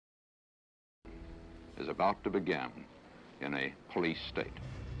is about to begin in a police state.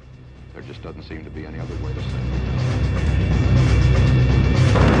 There just doesn't seem to be any other way to say it.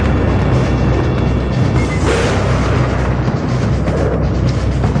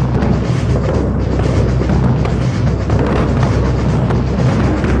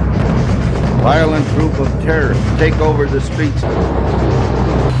 Violent group of terrorists take over the streets.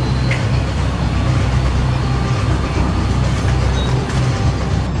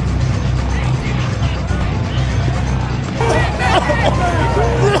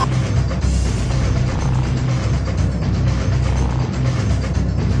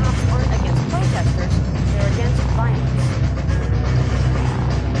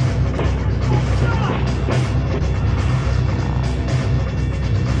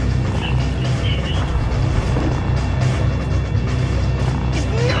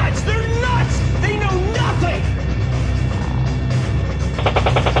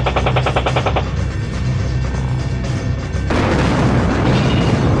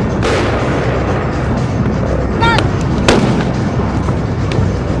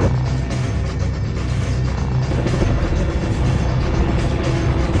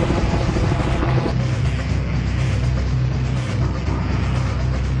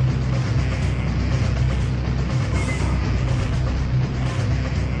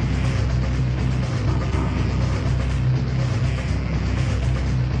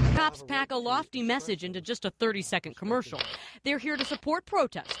 Pack a lofty message into just a 30-second commercial. They're here to support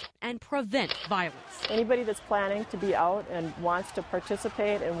protest and prevent violence. Anybody that's planning to be out and wants to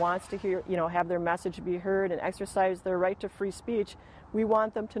participate and wants to hear, have their message be heard and exercise their right to free speech, we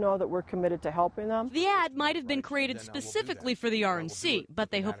want them to know that we're committed to helping them. The ad might have been created specifically for the RNC,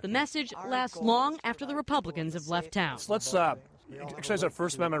 but they hope the message lasts long after the Republicans have left town. Let's exercise our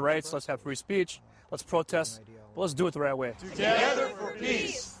First Amendment rights. Let's have free speech. Let's protest. But let's do it the right way. Together for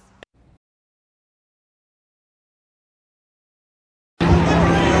peace.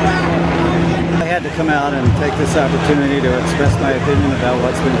 I had to come out and take this opportunity to express my opinion about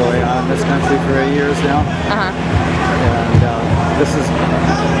what's been going on in this country for 8 years now. And this is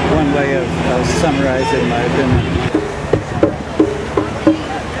one way of summarizing my opinion.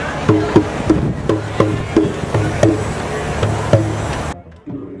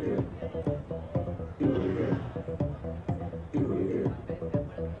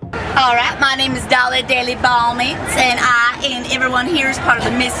 All right, my name is Dolly Daly Ballmeats, and I and everyone here is part of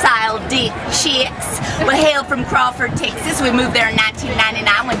the Missile Dick Chicks. We hail from Crawford, Texas. We moved there in 1999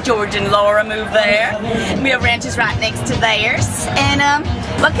 when George and Laura moved there. We have ranches right next to theirs. And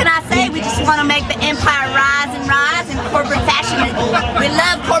what can I say? We just want to make the empire rise in corporate fashion. We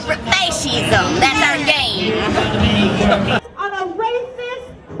love corporate fascism. That's our game. On a racist,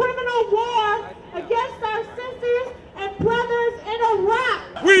 criminal war against our sisters and brothers in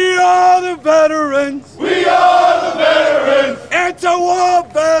Iraq. We are the veterans. We are the veterans. Anti-war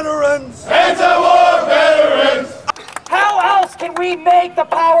veterans. Anti-war veterans. How else can we make the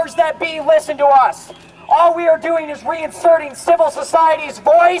powers that be listen to us? All we are doing is reinserting civil society's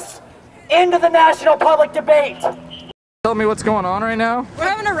voice into the national public debate. Tell me what's going on right now. We're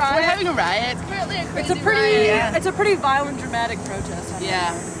having a riot. We're having a riot. It's a pretty violent, dramatic protest.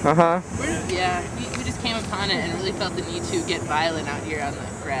 Yeah. We just came upon it and really felt the need to get violent out here on the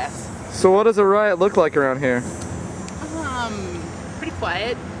grass. So what does a riot look like around here? Pretty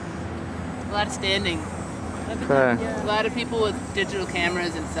quiet. A lot of standing. Okay. A lot of people with digital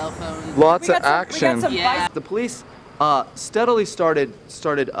cameras and cell phones. Lots of action. Yeah. The police steadily started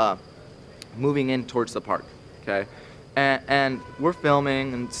moving in towards the park. Okay. And we're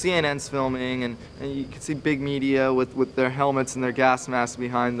filming, and CNN's filming, and you can see big media with their helmets and their gas masks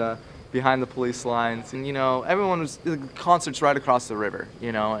behind the police lines. And everyone was, the concert's right across the river,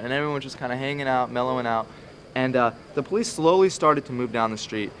 and everyone was just kind of hanging out, mellowing out. And the police slowly started to move down the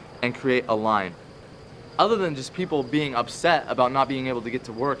street and create a line. Other than just people being upset about not being able to get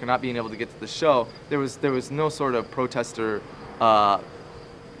to work and not being able to get to the show, there was no sort of protester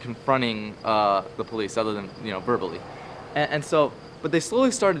confronting the police other than verbally. And so, but they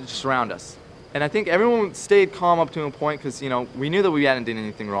slowly started to surround us. And I think everyone stayed calm up to a point because, we knew that we hadn't done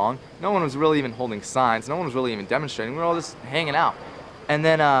anything wrong. No one was really even holding signs. No one was really even demonstrating. We were all just hanging out. And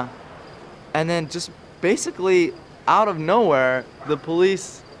then just basically out of nowhere, the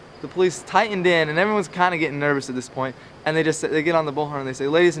police tightened in, and everyone's kind of getting nervous at this point. And they get on the bullhorn and they say,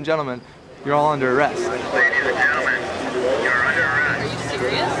 "Ladies and gentlemen, you're all under arrest." Ladies and gentlemen, you're under arrest. Are you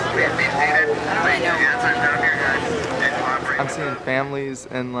serious? Please be seated. Place your hands on top of your head. I'm seeing families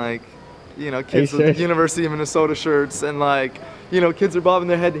and kids with University of Minnesota shirts and kids are bobbing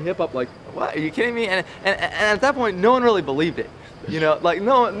their head to hip up like, what, are you kidding me? And at that point, no one really believed it. You know, like,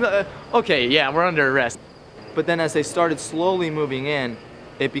 no, okay, yeah, we're under arrest. But then as they started slowly moving in,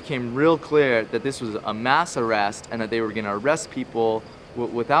 it became real clear that this was a mass arrest and that they were going to arrest people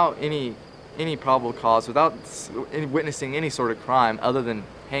without any probable cause, without witnessing any sort of crime other than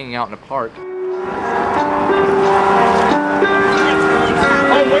hanging out in a park.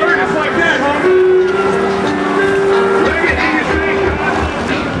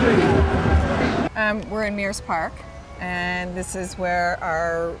 We're in Mears Park, and this is where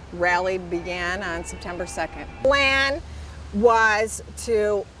our rally began on September 2nd. The plan was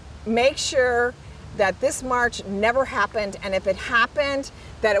to make sure that this march never happened, and if it happened,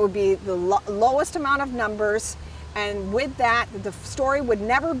 that it would be the lowest amount of numbers, and with that, the story would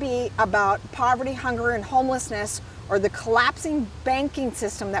never be about poverty, hunger, and homelessness, or the collapsing banking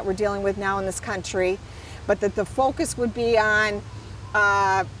system that we're dealing with now in this country, but that the focus would be on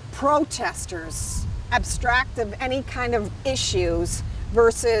protesters, abstract of any kind of issues,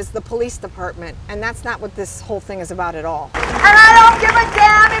 versus the police department, and that's not what this whole thing is about at all. And I don't give a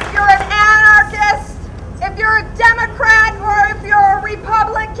damn if you're an anarchist, if you're a Democrat, or if you're a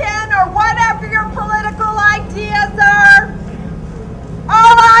Republican, or whatever your political ideas are.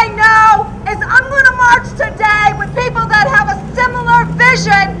 All I know is I'm going to march today with people that have a similar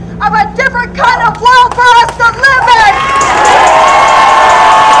vision of a different kind of world for us to live in.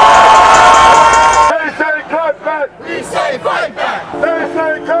 They say cut back, we say fight back. They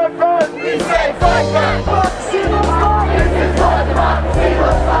say cut back, we say fight back. This is what democracy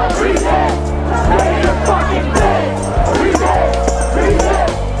looks like. We did, ready to fucking play. We did,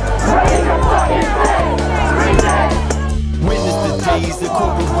 ready to fucking play. We did. Witness the days of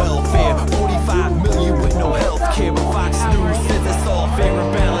corporate welfare, 45 million with no health care, but Fox News says it's all fair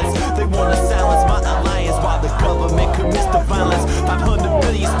and balanced. They want to silence my alliance while the government commits the violence. 500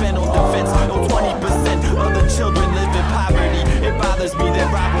 billion spent on defense, no 20% of the children live in poverty. It bothers me that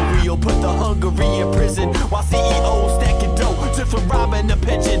robbery will put the hungry in prison, while CEOs stacking dough just for robbing a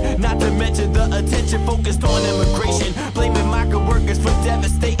pension. Not to mention the attention focused on immigration, blaming migrant workers for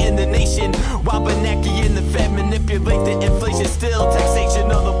devastating the nation, while Bernanke and the Fed manipulate the inflation. Still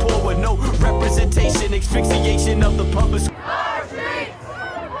taxation of the poor with no representation, asphyxiation of the public. Our streets,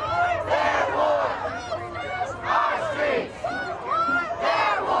 their war. Our streets,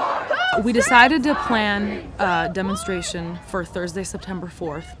 their war. We decided to plan a demonstration for Thursday, September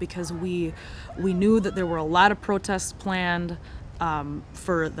 4th, because we knew that there were a lot of protests planned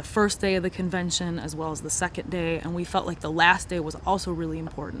for the first day of the convention as well as the second day, and we felt like the last day was also really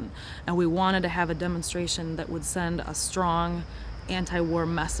important, and we wanted to have a demonstration that would send a strong anti-war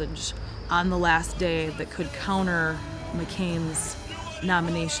message on the last day that could counter McCain's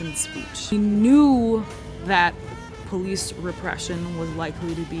nomination speech. We knew that police repression was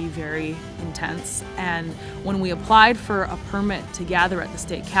likely to be very intense, and when we applied for a permit to gather at the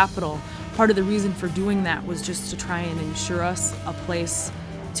state capitol, part of the reason for doing that was just to try and ensure us a place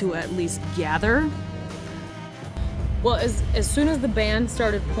to at least gather. Well, as soon as the band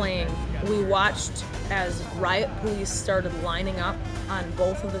started playing, we watched as riot police started lining up on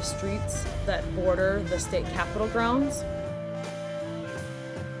both of the streets that border the state capitol grounds.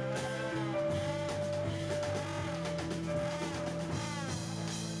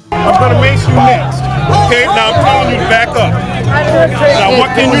 I'm going to make you next. Okay, now I'm telling you to back up. Now, what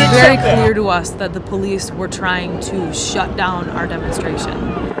can you accept? It was very clear to us that the police were trying to shut down our demonstration.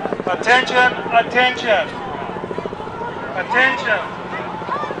 Attention, attention, attention.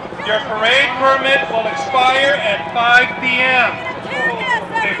 Your parade permit will expire at 5 p.m.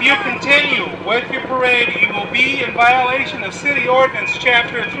 If you continue with your parade, you will be in violation of City Ordinance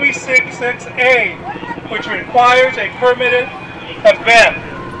Chapter 366A, which requires a permitted event.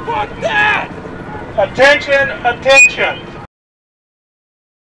 Fuck that! Attention, attention.